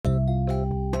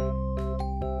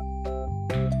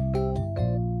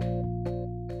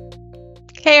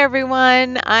Hey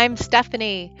everyone, I'm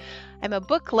Stephanie. I'm a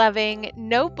book loving,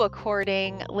 notebook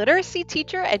hoarding literacy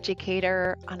teacher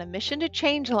educator on a mission to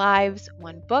change lives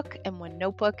one book and one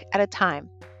notebook at a time.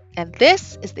 And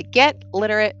this is the Get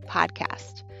Literate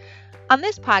podcast. On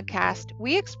this podcast,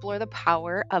 we explore the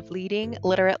power of leading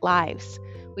literate lives.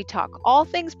 We talk all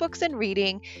things books and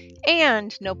reading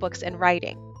and notebooks and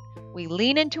writing. We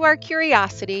lean into our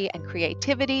curiosity and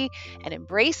creativity and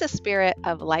embrace a spirit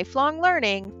of lifelong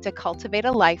learning to cultivate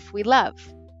a life we love.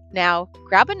 Now,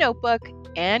 grab a notebook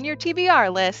and your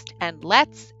TBR list and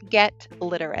let's get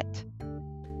literate.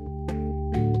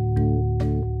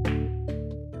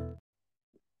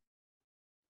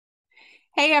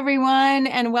 Hey everyone,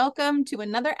 and welcome to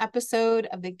another episode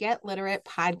of the Get Literate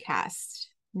podcast.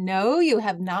 No, you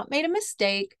have not made a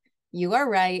mistake. You are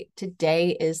right.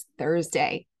 Today is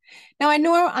Thursday. Now, I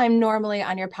know I'm normally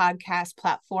on your podcast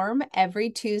platform every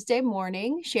Tuesday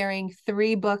morning, sharing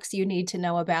 3 books you need to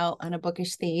know about on a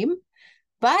bookish theme,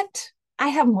 but I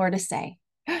have more to say.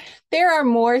 There are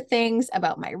more things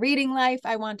about my reading life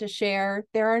I want to share.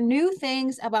 There are new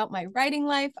things about my writing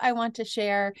life I want to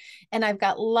share. And I've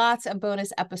got lots of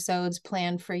bonus episodes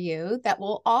planned for you that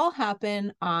will all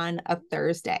happen on a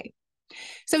Thursday.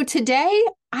 So today,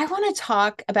 I want to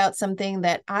talk about something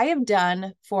that I have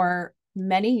done for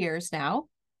many years now,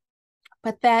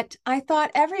 but that I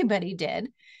thought everybody did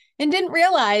and didn't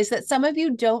realize that some of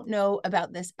you don't know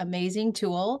about this amazing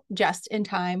tool just in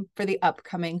time for the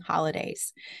upcoming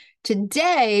holidays.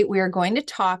 Today, we are going to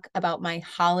talk about my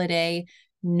holiday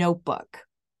notebook.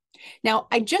 Now,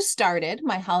 I just started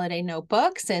my holiday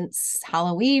notebook since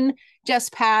Halloween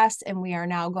just passed, and we are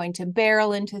now going to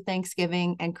barrel into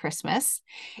Thanksgiving and Christmas.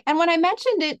 And when I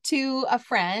mentioned it to a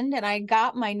friend and I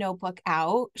got my notebook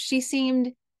out, she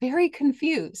seemed very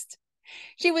confused.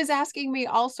 She was asking me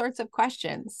all sorts of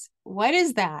questions. What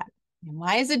is that? And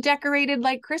why is it decorated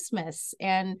like Christmas?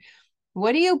 And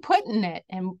what do you put in it?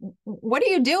 And what are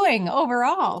you doing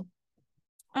overall?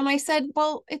 And I said,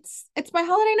 well, it's my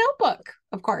holiday notebook,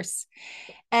 of course.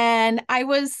 And I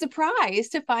was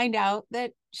surprised to find out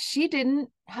that she didn't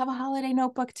have a holiday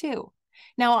notebook too.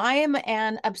 Now, I am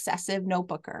an obsessive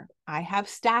notebooker. I have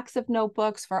stacks of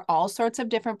notebooks for all sorts of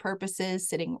different purposes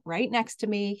sitting right next to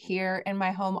me here in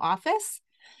my home office.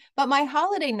 But my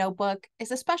holiday notebook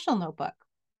is a special notebook.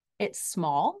 It's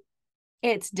small,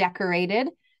 it's decorated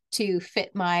to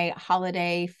fit my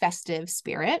holiday festive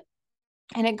spirit.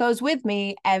 And it goes with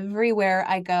me everywhere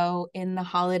I go in the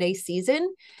holiday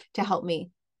season to help me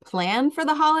plan for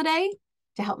the holiday,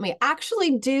 to help me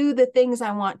actually do the things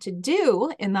I want to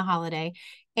do in the holiday,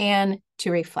 and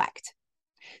to reflect.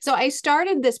 So I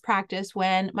started this practice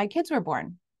when my kids were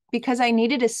born because I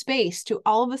needed a space to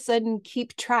all of a sudden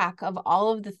keep track of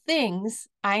all of the things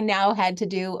I now had to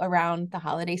do around the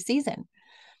holiday season.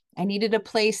 I needed a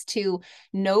place to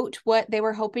note what they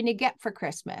were hoping to get for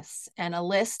Christmas and a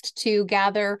list to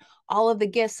gather all of the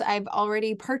gifts I've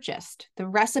already purchased, the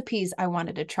recipes I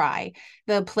wanted to try,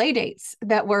 the play dates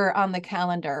that were on the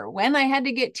calendar, when I had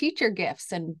to get teacher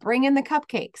gifts and bring in the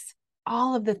cupcakes,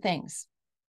 all of the things.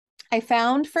 I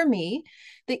found for me,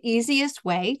 the easiest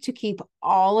way to keep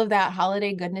all of that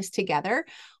holiday goodness together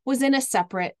was in a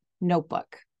separate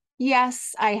notebook.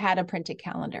 Yes, I had a printed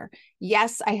calendar.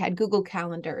 Yes, I had Google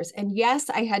calendars. And yes,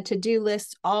 I had to-do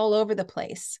lists all over the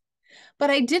place.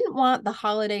 But I didn't want the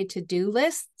holiday to-do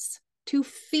lists to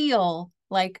feel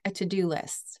like a to-do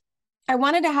list. I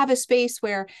wanted to have a space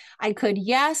where I could,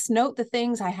 yes, note the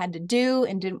things I had to do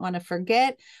and didn't want to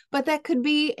forget, but that could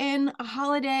be in a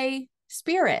holiday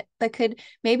spirit that could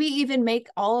maybe even make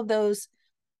all of those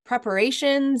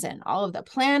preparations and all of the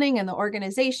planning and the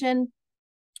organization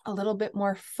a little bit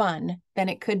more fun than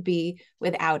it could be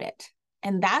without it.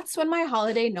 And that's when my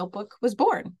holiday notebook was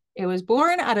born. It was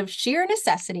born out of sheer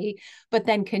necessity, but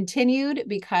then continued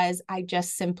because I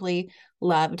just simply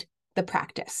loved the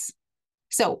practice.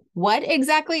 So, what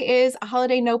exactly is a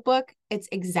holiday notebook? It's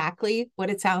exactly what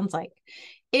it sounds like.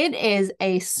 It is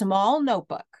a small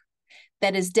notebook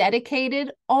that is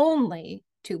dedicated only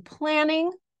to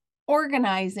planning,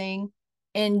 organizing,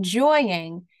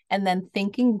 enjoying, and then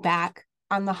thinking back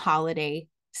on the holiday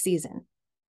season.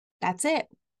 That's it.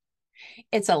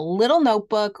 It's a little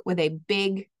notebook with a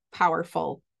big,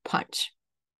 powerful punch.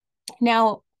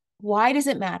 Now, why does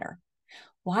it matter?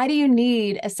 Why do you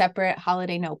need a separate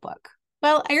holiday notebook?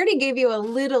 Well, I already gave you a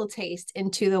little taste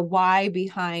into the why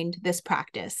behind this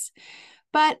practice,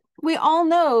 but we all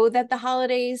know that the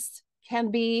holidays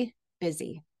can be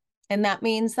busy, and that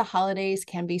means the holidays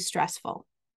can be stressful.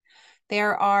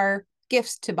 There are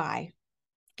gifts to buy,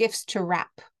 gifts to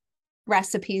wrap,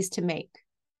 recipes to make,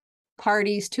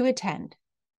 parties to attend,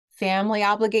 family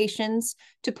obligations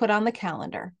to put on the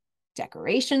calendar,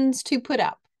 decorations to put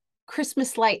up,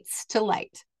 Christmas lights to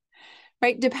light,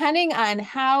 right? Depending on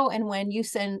how and when you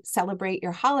celebrate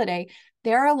your holiday,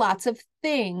 there are lots of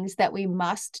things that we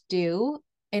must do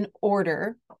in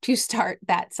order to start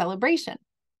that celebration.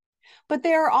 But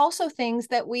there are also things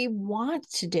that we want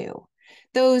to do,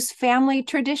 those family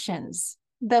traditions,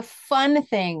 the fun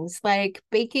things like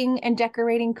baking and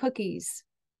decorating cookies,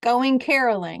 going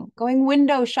caroling, going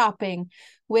window shopping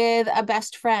with a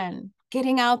best friend,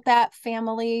 getting out that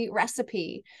family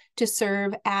recipe to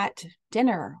serve at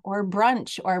dinner or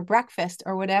brunch or breakfast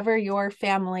or whatever your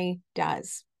family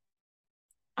does.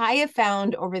 I have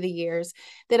found over the years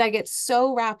that I get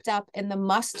so wrapped up in the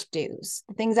must-dos,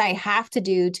 the things I have to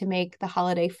do to make the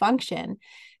holiday function,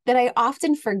 that I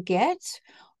often forget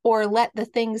or let the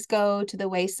things go to the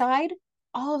wayside,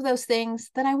 all of those things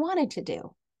that I wanted to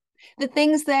do. The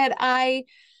things that I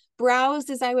browsed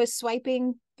as I was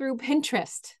swiping through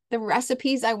Pinterest, the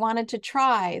recipes I wanted to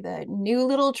try, the new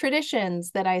little traditions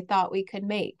that I thought we could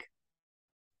make.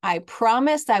 I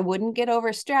promised I wouldn't get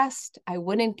overstressed. I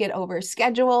wouldn't get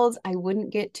overscheduled. I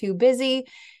wouldn't get too busy.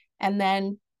 And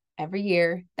then every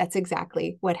year, that's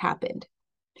exactly what happened.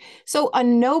 So a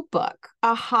notebook,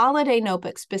 a holiday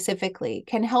notebook specifically,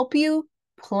 can help you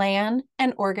plan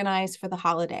and organize for the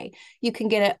holiday. You can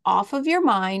get it off of your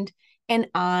mind and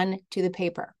on to the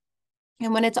paper.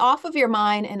 And when it's off of your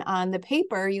mind and on the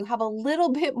paper, you have a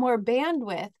little bit more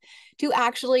bandwidth to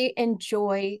actually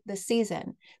enjoy the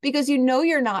season because you know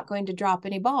you're not going to drop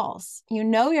any balls. You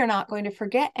know you're not going to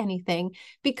forget anything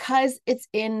because it's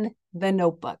in the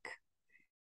notebook.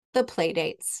 The play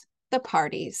dates, the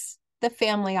parties, the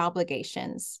family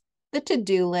obligations, the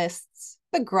to-do lists,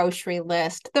 the grocery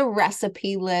list, the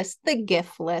recipe list, the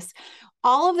gift list,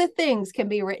 all of the things can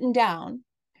be written down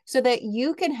so that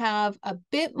you can have a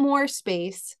bit more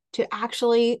space to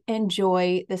actually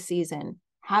enjoy the season.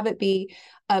 Have it be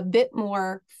a bit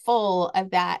more full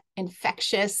of that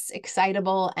infectious,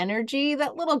 excitable energy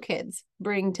that little kids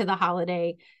bring to the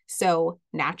holiday so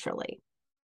naturally.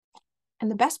 And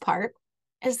the best part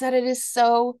is that it is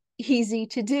so easy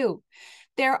to do.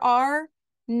 There are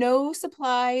no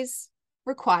supplies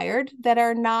required that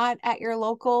are not at your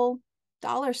local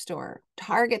dollar store,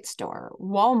 Target store,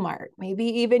 Walmart, maybe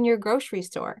even your grocery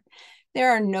store.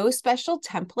 There are no special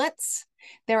templates.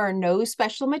 There are no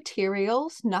special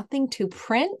materials, nothing to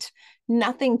print,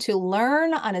 nothing to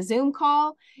learn on a Zoom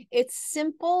call. It's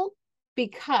simple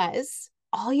because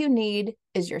all you need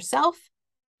is yourself,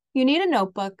 you need a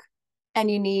notebook, and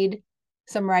you need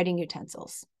some writing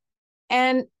utensils.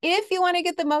 And if you want to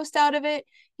get the most out of it,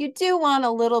 you do want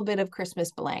a little bit of Christmas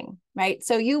bling, right?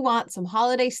 So you want some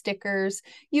holiday stickers,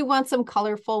 you want some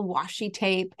colorful washi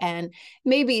tape, and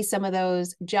maybe some of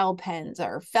those gel pens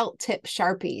or felt tip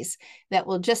Sharpies that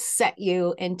will just set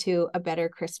you into a better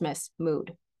Christmas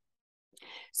mood.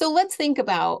 So let's think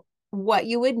about what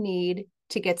you would need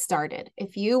to get started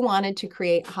if you wanted to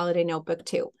create a holiday notebook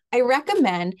too. I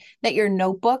recommend that your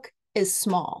notebook is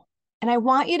small. And I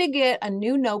want you to get a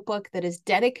new notebook that is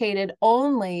dedicated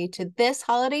only to this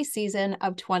holiday season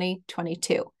of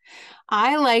 2022.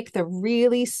 I like the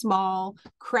really small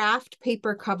craft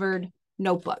paper covered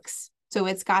notebooks. So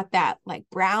it's got that like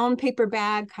brown paper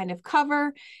bag kind of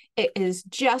cover. It is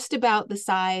just about the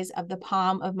size of the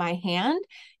palm of my hand.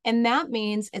 And that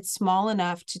means it's small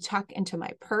enough to tuck into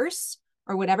my purse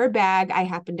or whatever bag I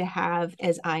happen to have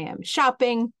as I am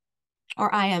shopping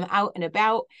or I am out and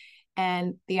about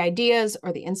and the ideas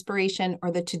or the inspiration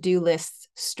or the to-do lists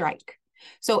strike.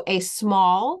 So a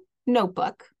small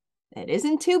notebook that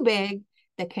isn't too big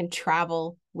that can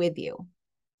travel with you.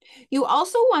 You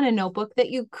also want a notebook that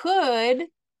you could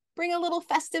bring a little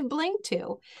festive bling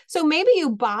to. So maybe you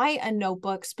buy a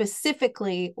notebook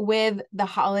specifically with the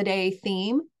holiday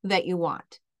theme that you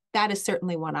want. That is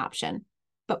certainly one option.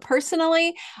 But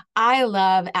personally, I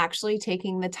love actually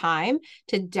taking the time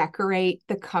to decorate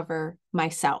the cover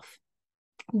myself.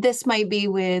 This might be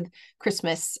with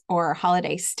Christmas or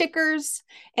holiday stickers.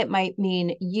 It might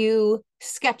mean you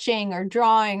sketching or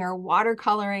drawing or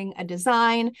watercoloring a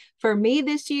design. For me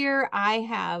this year, I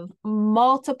have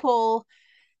multiple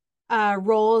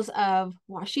rolls of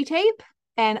washi tape,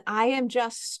 and I am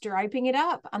just striping it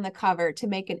up on the cover to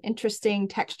make an interesting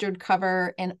textured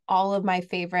cover in all of my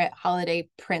favorite holiday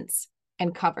prints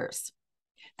and covers.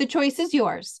 The choice is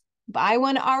yours. Buy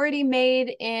one already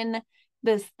made in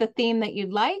the theme that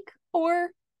you'd like, or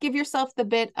give yourself the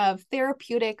bit of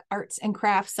therapeutic arts and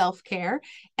crafts self-care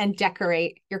and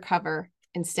decorate your cover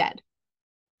instead.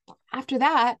 After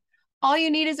that, all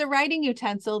you need is a writing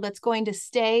utensil that's going to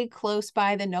stay close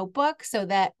by the notebook so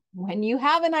that when you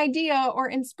have an idea or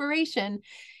inspiration,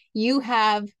 you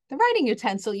have the writing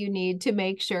utensil you need to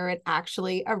make sure it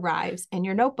actually arrives in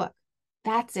your notebook.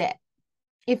 That's it.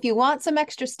 If you want some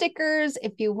extra stickers,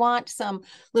 if you want some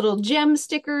little gem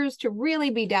stickers to really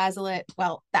bedazzle it,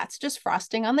 well, that's just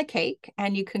frosting on the cake,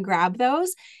 and you can grab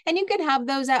those and you can have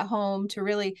those at home to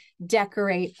really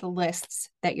decorate the lists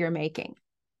that you're making.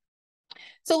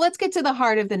 So let's get to the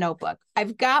heart of the notebook.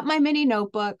 I've got my mini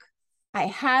notebook. I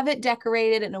have it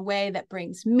decorated in a way that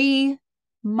brings me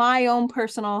my own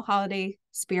personal holiday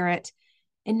spirit.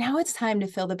 And now it's time to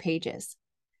fill the pages.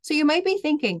 So you might be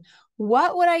thinking,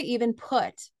 what would I even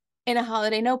put in a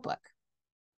holiday notebook?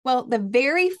 Well, the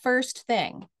very first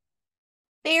thing,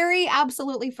 very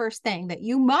absolutely first thing that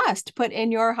you must put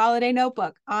in your holiday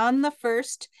notebook on the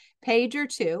first page or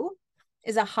two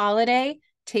is a holiday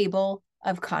table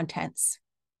of contents.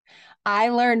 I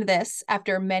learned this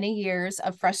after many years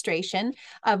of frustration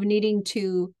of needing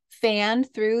to fan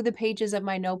through the pages of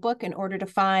my notebook in order to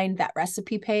find that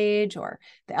recipe page or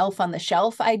the elf on the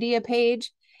shelf idea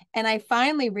page. And I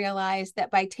finally realized that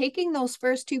by taking those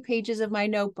first two pages of my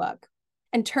notebook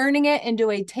and turning it into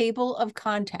a table of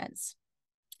contents,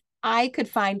 I could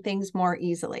find things more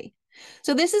easily.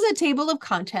 So this is a table of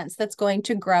contents that's going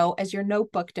to grow as your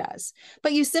notebook does.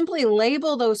 But you simply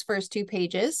label those first two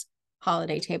pages,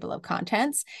 holiday table of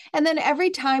contents. And then every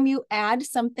time you add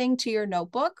something to your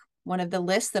notebook, one of the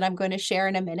lists that I'm going to share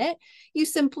in a minute, you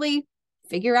simply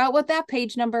figure out what that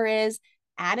page number is,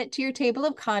 add it to your table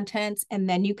of contents, and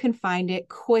then you can find it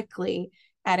quickly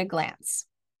at a glance.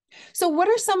 So what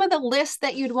are some of the lists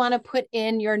that you'd want to put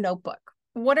in your notebook?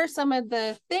 What are some of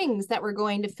the things that we're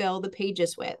going to fill the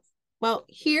pages with? Well,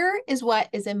 here is what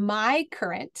is in my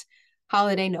current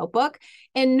holiday notebook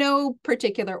in no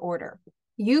particular order.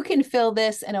 You can fill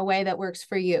this in a way that works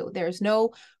for you. There's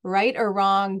no right or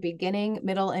wrong beginning,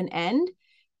 middle, and end.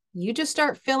 You just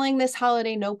start filling this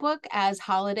holiday notebook as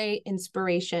holiday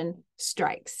inspiration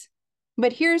strikes.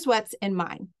 But here's what's in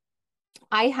mine.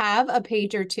 I have a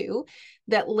page or two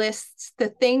that lists the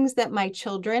things that my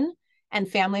children and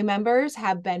family members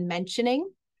have been mentioning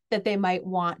that they might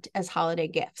want as holiday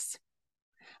gifts.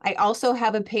 I also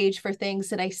have a page for things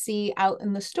that I see out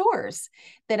in the stores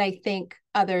that I think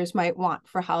others might want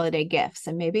for holiday gifts.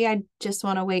 And maybe I just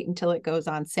want to wait until it goes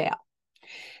on sale.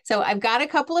 So I've got a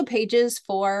couple of pages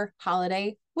for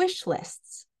holiday wish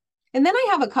lists. And then I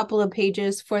have a couple of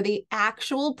pages for the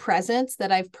actual presents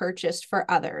that I've purchased for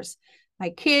others, my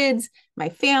kids, my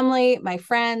family, my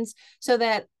friends, so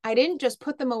that I didn't just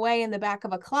put them away in the back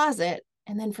of a closet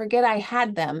and then forget I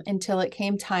had them until it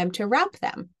came time to wrap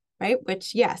them. Right?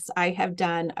 Which, yes, I have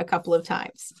done a couple of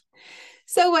times.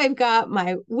 So I've got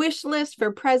my wish list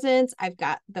for presents. I've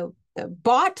got the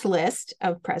bought list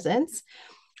of presents.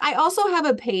 I also have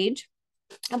a page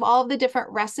of all of the different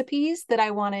recipes that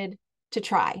I wanted to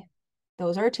try.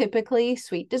 Those are typically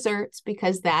sweet desserts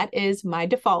because that is my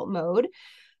default mode.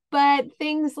 But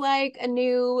things like a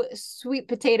new sweet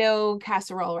potato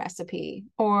casserole recipe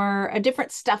or a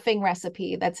different stuffing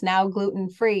recipe that's now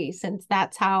gluten-free, since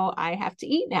that's how I have to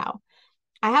eat now.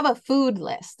 I have a food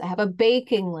list. I have a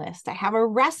baking list. I have a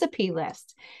recipe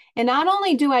list. And not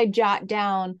only do I jot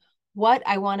down what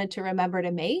I wanted to remember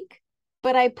to make,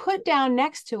 but I put down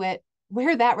next to it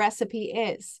where that recipe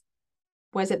is.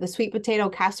 Was it the sweet potato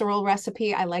casserole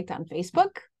recipe I liked on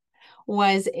Facebook?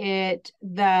 Was it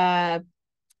the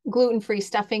gluten-free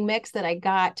stuffing mix that I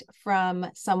got from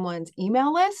someone's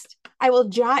email list? I will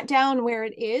jot down where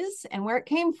it is and where it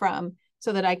came from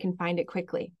so that I can find it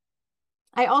quickly.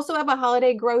 I also have a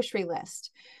holiday grocery list.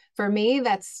 For me,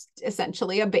 that's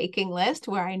essentially a baking list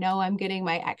where I know I'm getting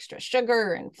my extra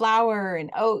sugar and flour and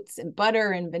oats and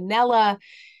butter and vanilla,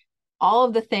 all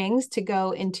of the things to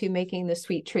go into making the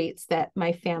sweet treats that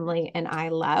my family and I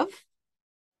love.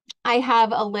 I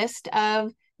have a list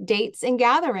of dates and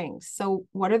gatherings. So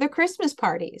what are the Christmas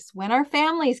parties? When are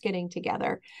families getting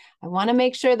together? I want to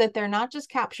make sure that they're not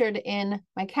just captured in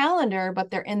my calendar,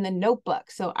 but they're in the notebook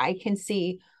so I can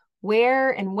see where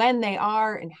and when they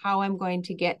are and how I'm going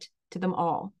to get to them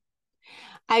all.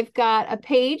 I've got a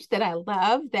page that I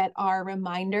love that are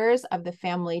reminders of the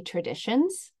family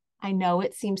traditions. I know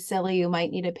it seems silly. You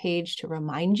might need a page to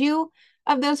remind you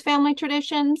of those family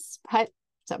traditions, but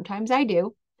sometimes I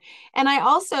do. And I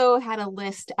also had a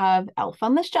list of elf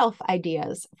on the shelf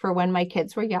ideas for when my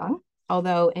kids were young,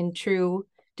 although in true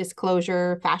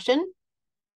disclosure fashion,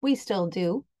 we still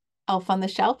do elf on the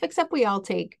shelf, except we all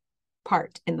take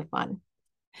part in the fun.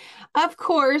 Of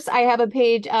course, I have a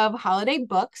page of holiday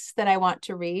books that I want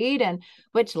to read and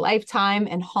which Lifetime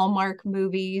and Hallmark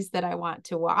movies that I want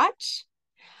to watch.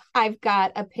 I've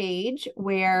got a page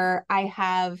where I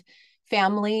have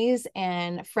families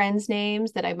and friends'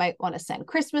 names that I might want to send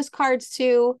Christmas cards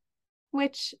to,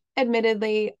 which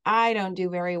admittedly, I don't do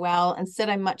very well. Instead,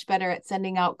 I'm much better at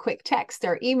sending out quick text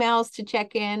or emails to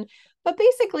check in, but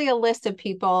basically a list of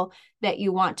people that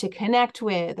you want to connect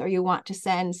with or you want to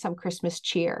send some Christmas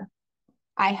cheer.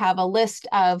 I have a list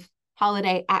of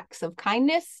holiday acts of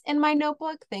kindness in my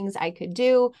notebook, things I could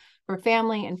do for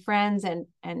family and friends and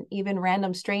even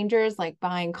random strangers, like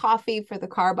buying coffee for the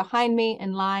car behind me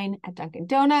in line at Dunkin'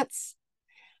 Donuts.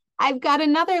 I've got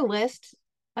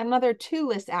another two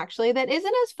lists actually, that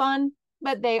isn't as fun,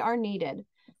 but they are needed.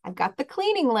 I've got the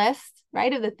cleaning list,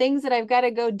 right, of the things that I've got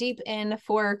to go deep in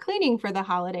for cleaning for the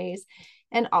holidays,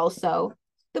 and also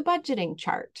the budgeting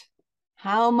chart.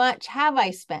 How much have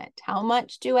I spent? How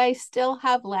much do I still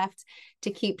have left to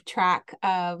keep track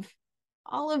of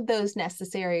all of those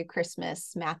necessary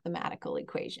Christmas mathematical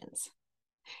equations?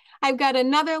 I've got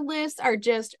another list, are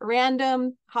just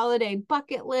random holiday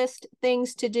bucket list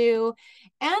things to do.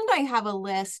 And I have a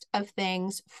list of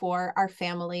things for our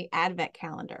family advent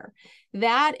calendar.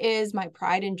 That is my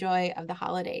pride and joy of the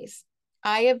holidays.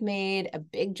 I have made a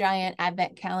big giant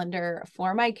advent calendar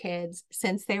for my kids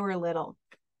since they were little.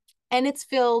 And it's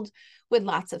filled with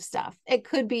lots of stuff. It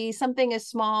could be something as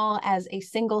small as a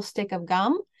single stick of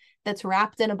gum that's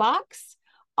wrapped in a box,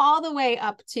 all the way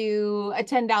up to a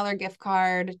 $10 gift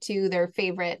card to their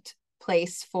favorite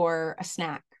place for a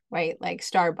snack, right? Like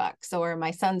Starbucks, or in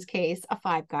my son's case, a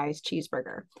Five Guys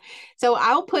cheeseburger. So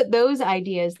I'll put those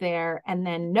ideas there and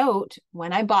then note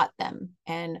when I bought them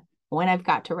and when I've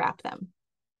got to wrap them.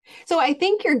 So I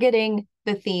think you're getting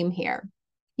the theme here.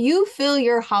 You fill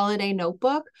your holiday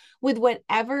notebook with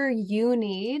whatever you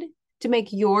need to make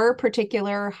your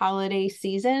particular holiday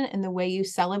season and the way you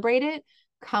celebrate it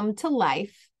come to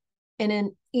life in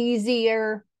an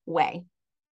easier way,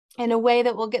 in a way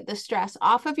that will get the stress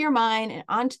off of your mind and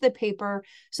onto the paper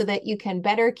so that you can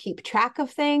better keep track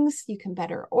of things, you can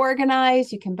better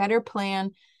organize, you can better plan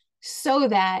so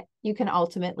that you can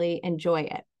ultimately enjoy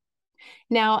it.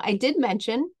 Now, I did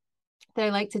mention that I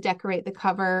like to decorate the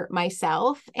cover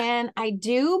myself, and I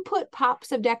do put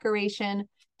pops of decoration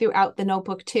throughout the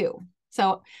notebook too.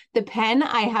 So the pen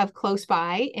I have close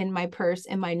by in my purse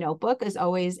in my notebook is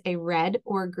always a red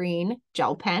or green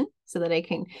gel pen so that I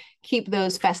can keep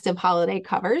those festive holiday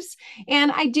covers.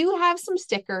 And I do have some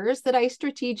stickers that I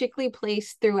strategically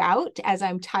place throughout as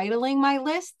I'm titling my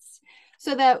lists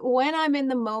so that when I'm in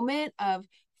the moment of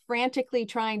frantically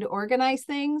trying to organize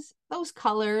things, those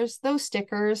colors, those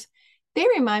stickers, they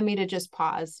remind me to just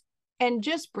pause and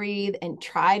just breathe and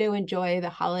try to enjoy the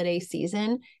holiday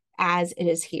season as it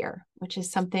is here, which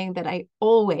is something that I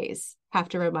always have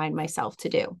to remind myself to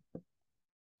do.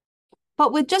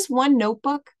 But with just one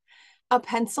notebook, a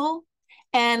pencil,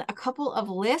 and a couple of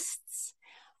lists,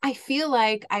 I feel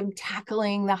like I'm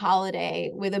tackling the holiday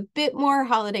with a bit more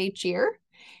holiday cheer.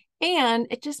 And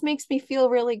it just makes me feel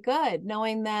really good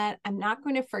knowing that I'm not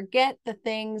going to forget the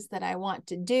things that I want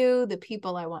to do, the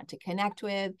people I want to connect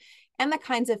with, and the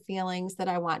kinds of feelings that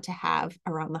I want to have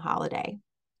around the holiday.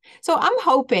 So I'm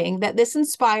hoping that this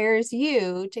inspires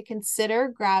you to consider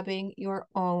grabbing your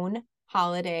own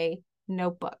holiday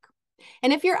notebook.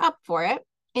 And if you're up for it,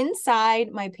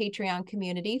 inside my Patreon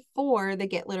community for the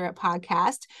Get Literate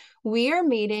podcast, we are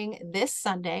meeting this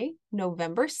Sunday,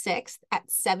 November 6th at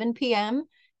 7 p.m.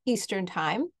 Eastern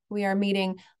Time. We are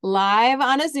meeting live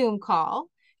on a Zoom call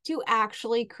to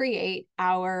actually create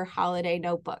our holiday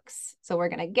notebooks. So we're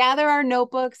going to gather our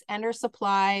notebooks and our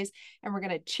supplies, and we're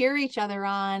going to cheer each other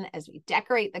on as we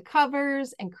decorate the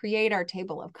covers and create our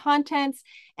table of contents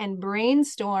and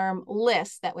brainstorm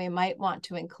lists that we might want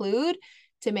to include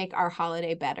to make our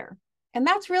holiday better. And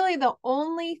that's really the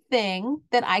only thing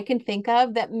that I can think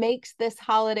of that makes this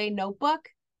holiday notebook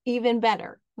even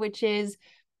better, which is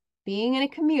being in a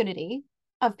community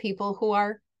of people who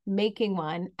are making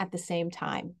one at the same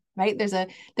time, right? There's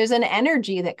an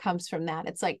energy that comes from that.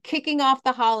 It's like kicking off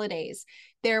the holidays.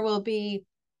 There will be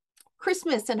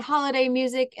Christmas and holiday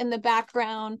music in the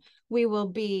background. We will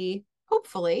be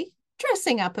hopefully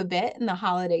dressing up a bit in the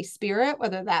holiday spirit,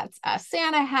 whether that's a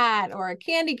Santa hat or a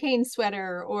candy cane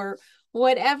sweater or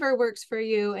whatever works for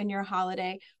you and your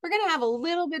holiday. We're going to have a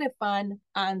little bit of fun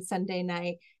on Sunday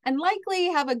night and likely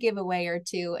have a giveaway or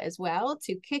two as well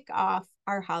to kick off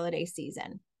our holiday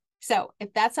season. So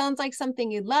if that sounds like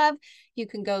something you'd love, you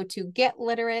can go to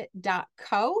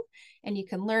getliterate.co and you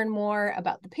can learn more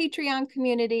about the Patreon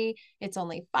community. It's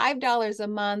only $5 a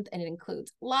month and it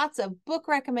includes lots of book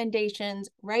recommendations,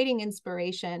 writing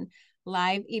inspiration,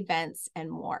 live events,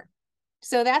 and more.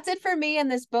 So that's it for me in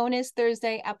this bonus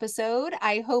Thursday episode.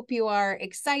 I hope you are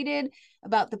excited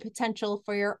about the potential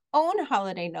for your own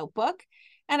holiday notebook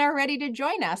and are ready to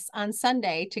join us on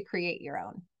Sunday to create your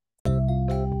own.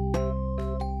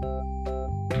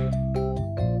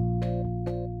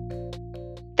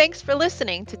 Thanks for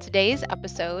listening to today's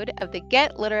episode of the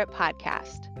Get Literate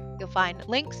podcast. You'll find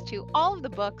links to all of the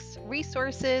books,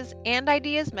 resources, and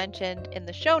ideas mentioned in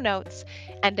the show notes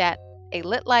and at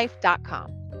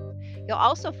alitlife.com. You'll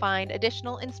also find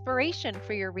additional inspiration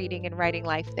for your reading and writing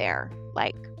life there,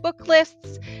 like book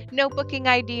lists, notebooking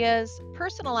ideas,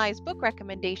 personalized book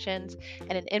recommendations,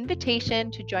 and an invitation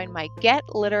to join my Get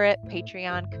Literate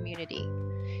Patreon community.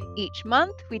 Each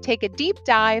month, we take a deep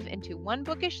dive into one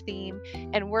bookish theme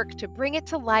and work to bring it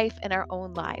to life in our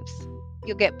own lives.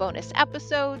 You'll get bonus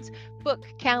episodes, book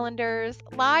calendars,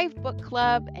 live book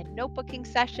club and notebooking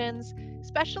sessions,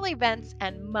 special events,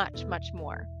 and much, much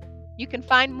more. You can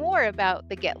find more about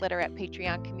the Get Literate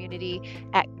Patreon community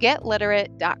at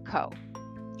getliterate.co.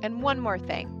 And one more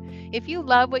thing. If you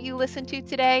love what you listened to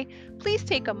today, please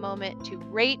take a moment to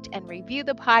rate and review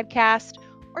the podcast,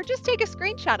 or just take a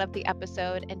screenshot of the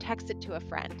episode and text it to a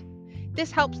friend.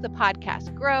 This helps the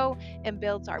podcast grow and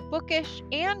builds our bookish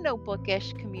and no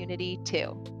bookish community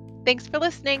too. Thanks for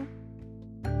listening.